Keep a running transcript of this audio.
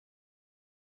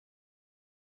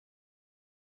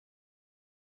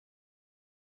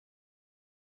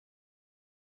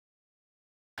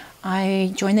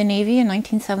I joined the Navy in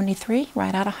 1973,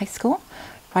 right out of high school,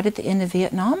 right at the end of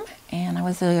Vietnam, and I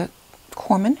was a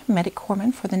corpsman, medic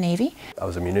corpsman for the Navy. I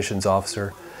was a munitions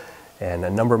officer, and a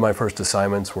number of my first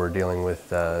assignments were dealing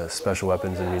with special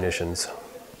weapons and munitions.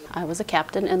 I was a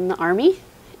captain in the Army,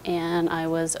 and I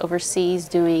was overseas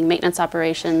doing maintenance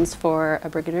operations for a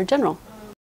brigadier general.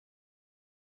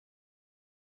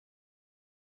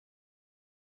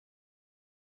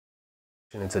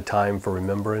 And it's a time for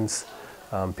remembrance.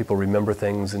 People remember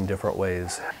things in different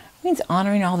ways. It means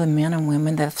honoring all the men and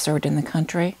women that have served in the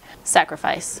country.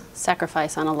 Sacrifice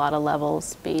on a lot of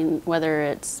levels, whether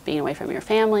it's being away from your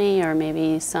family, or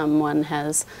maybe someone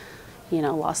has,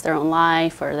 lost their own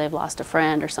life, or they've lost a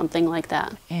friend or something like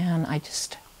that. And I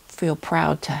just feel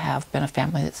proud to have been a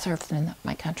family that served in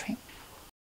my country.